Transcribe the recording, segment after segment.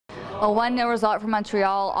A 1-0 result for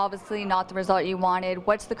Montreal, obviously not the result you wanted.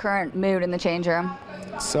 What's the current mood in the change room?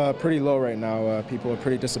 It's pretty low right now. People are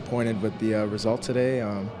pretty disappointed with the result today.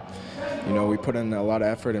 You know, we put in a lot of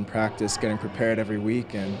effort in practice, getting prepared every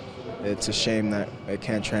week, and it's a shame that it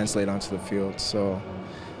can't translate onto the field. So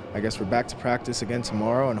I guess we're back to practice again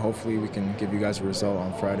tomorrow, and hopefully we can give you guys a result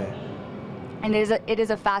on Friday. And it is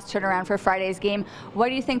a fast turnaround for Friday's game. What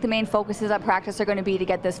do you think the main focuses at practice are going to be to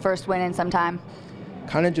get this first win in some time?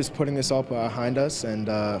 Kind of just putting this all behind us and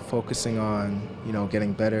focusing on, you know,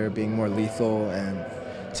 getting better, being more lethal, and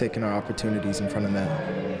taking our opportunities in front of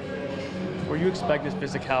net. Were you expecting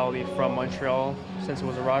this physicality from Montreal since it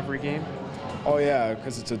was a rivalry game? Oh yeah,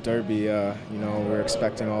 because it's a derby. You know, we're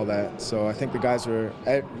expecting all that. So I think the guys were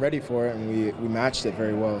ready for it, and we matched it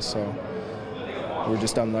very well. So we're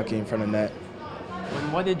just unlucky in front of net.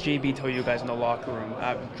 What did JB tell you guys in the locker room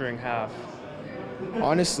during half?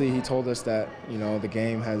 Honestly, he told us that, you know, the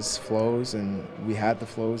game has flows, and we had the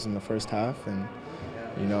flows in the first half, and,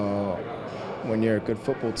 you know, when you're a good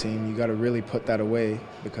football team, you got to really put that away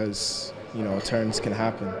because, you know, turns can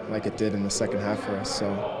happen like it did in the second half for us.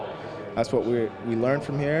 So that's what we learn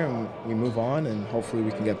from here, and we move on, and hopefully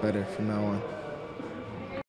we can get better from now on.